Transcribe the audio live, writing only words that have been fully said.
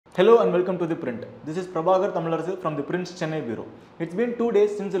Hello and welcome to ThePrint. This is Prabhakar Tamilarasu from ThePrint's Chennai Bureau. It's been 2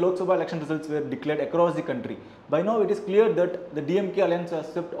 days since the Lok Sabha election results were declared across the country. By now, it is clear that the DMK alliance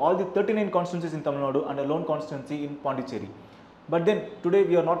has swept all the 39 constituencies in Tamil Nadu and a lone constituency in Pondicherry. But then, today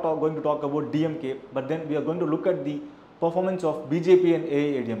we are not going to talk about DMK, but then we are going to look at the performance of BJP and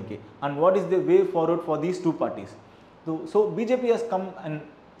AIADMK and what is the way forward for these two parties. So BJP has come in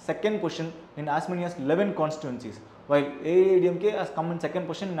second position in as many as 11 constituencies, while AIADMK has come in second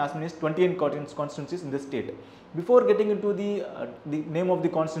position in as many as 28 constituencies in the state. Before getting into the name of the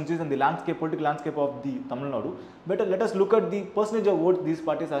constituencies and the landscape, political landscape of the Tamil Nadu, better let us look at the percentage of votes these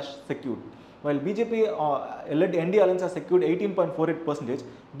parties have secured. While BJP-led NDA alliance has secured 18.48%,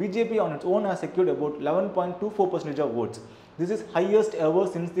 BJP on its own has secured about 11.24% of votes. This is highest ever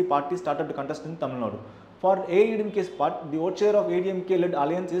since the party started to contest in Tamil Nadu. For AIADMK's part, the vote share of AIADMK-led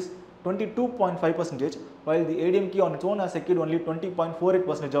alliance is 22.5%, while the AIADMK on its own has secured only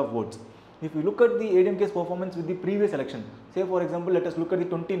 20.48% of votes. If you look at the AIADMK's performance with the previous election, say for example, let us look at the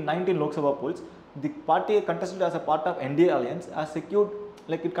 2019 Lok Sabha polls, the party contested as a part of NDA alliance has secured,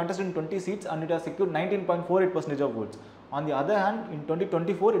 it contested in 20 seats and it has secured 19.48% of votes. On the other hand, in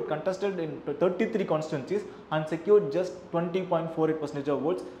 2024, it contested in 33 constituencies and secured just 20.48% of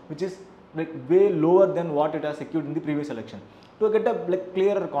votes, which is way lower than what it has secured in the previous election. To get a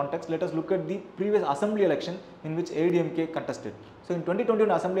clearer context, let us look at the previous assembly election in which AIADMK contested. So in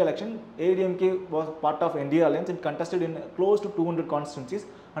 2021 assembly election, AIADMK was part of NDA alliance. It contested in close to 200 constituencies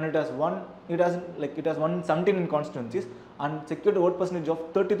and it has won 17 in constituencies and secured a vote percentage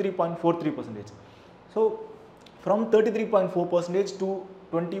of 33.43%. So from 33.4% to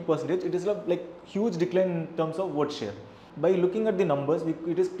 20%, it is a huge decline in terms of vote share. By looking at the numbers,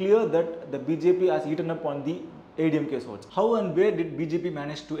 it is clear that the BJP has eaten up on the AIADMK's votes. How and where did BJP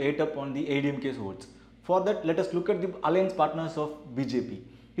manage to eat up on the AIADMK's votes? For that, let us look at the alliance partners of BJP.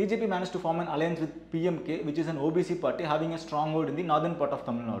 BJP managed to form an alliance with PMK, which is an OBC party having a stronghold in the northern part of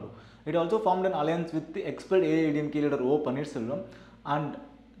Tamil Nadu. It also formed an alliance with the expelled AIADMK leader O. Pannirselvam and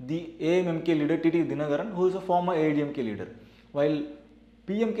the AMMK leader TT Dinagaran, who is a former AIADMK leader. While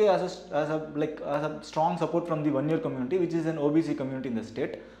PMK has a strong support from the one-year community, which is an OBC community in the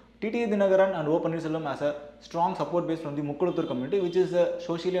state. TT Dinagaran and O. Pannirselvam has a strong support base from the Mukkalathur community, which is a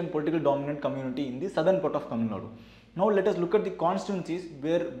socially and politically dominant community in the southern part of Tamil Nadu. Now let us look at the constituencies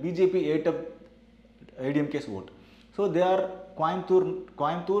where BJP ate up AIADMK's vote. So they are Coimbatore,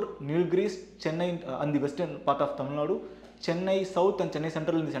 Nilgiris, Chennai on the western part of Tamil Nadu, Chennai South and Chennai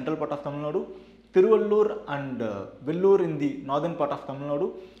Central in the central part of Tamil Nadu, Tiruvallur and Vellore in the northern part of Tamil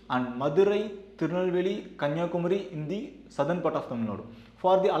Nadu, and Madurai, Tirunelveli, Kanyakumari in the southern part of Tamil Nadu.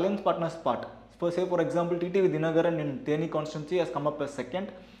 For the alliance partners part, for example, TT Dinagaran in Theni constituency has come up as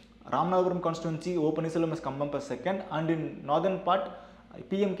second, Ramanathapuram constituency, O. Pannirselvam has come up as second, and in northern part,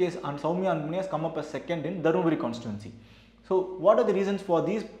 PMK and Soumya Anbani has come up as second in Dharmaburi constituency. So what are the reasons for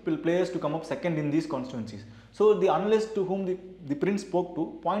these players to come up second in these constituencies? So the analyst to whom the print spoke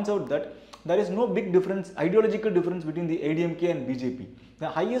to points out that there is no big difference, ideological difference between the AIADMK and BJP. The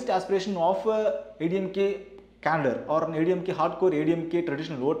highest aspiration of a AIADMK candidate or an AIADMK hardcore AIADMK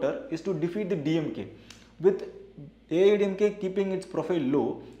traditional voter is to defeat the DMK. With AIADMK keeping its profile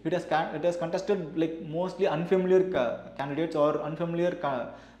low, it has contested mostly unfamiliar candidates or unfamiliar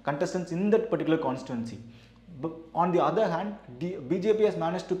contestants in that particular constituency. But on the other hand, BJP has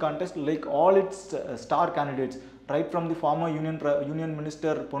managed to contest all its star candidates, right from the former Union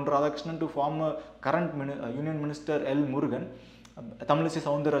Minister Pon Radhakrishnan to former current Union Minister L. Murugan, Tamilarasu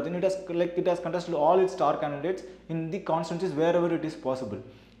Soundararajan. It has contested all its star candidates in the constituencies wherever it is possible.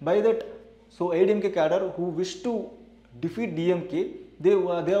 By that, so AIADMK cadre who wish to defeat DMK, they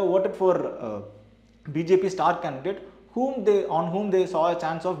have voted for BJP star candidate on whom they saw a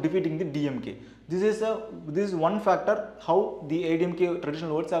chance of defeating the DMK. This is one factor how the AIADMK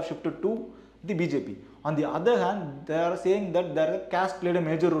traditional votes have shifted to the BJP. On the other hand, they are saying that their caste played a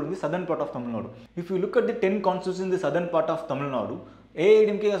major role in the southern part of Tamil Nadu. If you look at the 10 constituencies in the southern part of Tamil Nadu,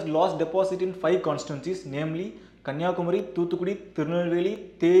 AIADMK has lost deposit in 5 constituencies, namely Kanyakumari, Thoothukudi,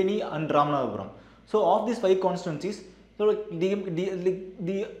 Tirunelveli, Theni and Ramanathapuram. So of these 5 constituencies,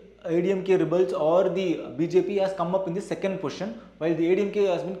 the AIADMK rebels or the BJP has come up in the second position, while the AIADMK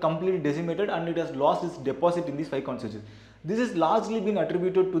has been completely decimated and it has lost its deposit in these 5 constituencies. This has largely been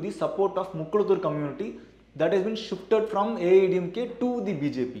attributed to the support of Mukkalathur community that has been shifted from AIADMK to the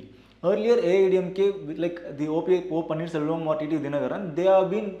BJP. Earlier, AIADMK, like the O. Pannirselvam or TT Dinagaran, they have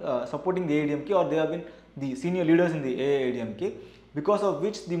been supporting the AIADMK, or they have been the senior leaders in the AIADMK, because of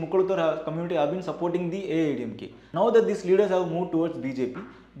which the Mukkalathur community have been supporting the AIADMK. Now that these leaders have moved towards BJP,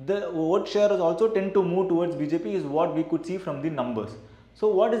 the vote share also tend to move towards BJP is what we could see from the numbers. So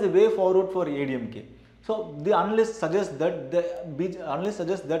what is the way forward for AIADMK? So the analyst suggests that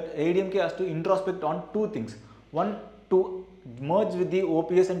AIADMK has to introspect on two things. One, to merge with the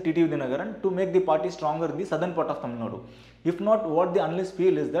OPS and TTV Dinagaran to make the party stronger in the southern part of Tamil Nadu. If not, what the analysts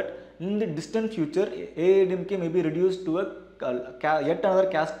feel is that in the distant future, AIADMK may be reduced to yet another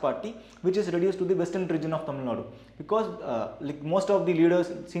caste party, which is reduced to the western region of Tamil Nadu, because like most of the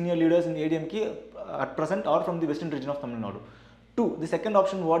leaders, senior leaders in AIADMK at present are from the western region of Tamil Nadu. Two, the second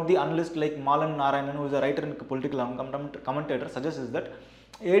option, what the analyst like Malan Narayanan, who is a writer and political commentator, suggests is that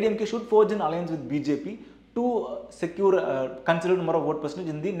AIADMK should forge an alliance with BJP to secure a considerable number of vote percentage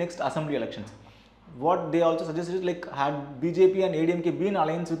in the next assembly elections. What they also suggest is, like, had BJP and AIADMK been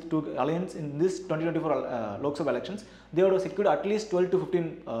alliance in this 2024 Lok Sabha elections, they would have secured at least 12 to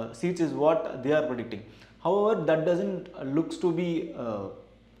 15 seats is what they are predicting. However, that doesn't looks to be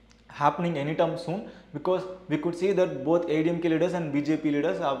happening anytime soon, because we could see that both AIADMK leaders and BJP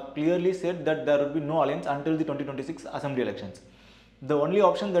leaders have clearly said that there will be no alliance until the 2026 assembly elections. The only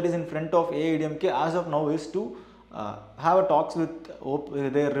option that is in front of AIADMK as of now is to have a talks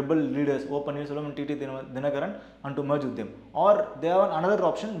with their rebel leaders, O. Pannirselvam and TT Dinagaran, and to merge with them. Or they have another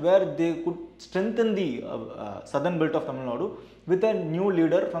option where they could strengthen the southern belt of Tamil Nadu with a new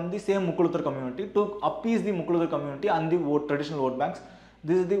leader from the same Mukkuluthur community to appease the Mukkuluthur community and the traditional vote banks.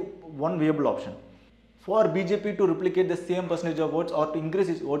 This is the one viable option. For BJP to replicate the same percentage of votes or to increase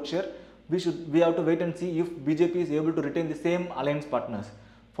its vote share, we have to wait and see if BJP is able to retain the same alliance partners.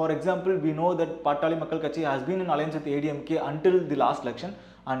 For example, we know that Pattali Makkal Katchi has been in alliance with AIADMK until the last election,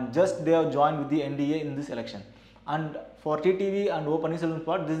 and just they have joined with the NDA in this election. And for TTV and O. Pannirselvam's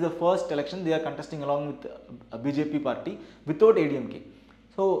part, this is the first election they are contesting along with a BJP party without AIADMK.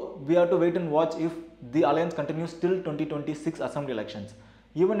 So we have to wait and watch if the alliance continues till 2026 assembly elections.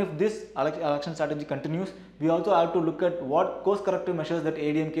 Even if this election strategy continues, we also have to look at what course corrective measures that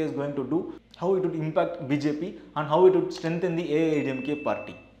AIADMK is going to do, how it would impact BJP, and how it would strengthen the AIADMK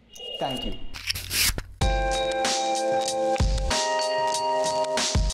party. Thank you.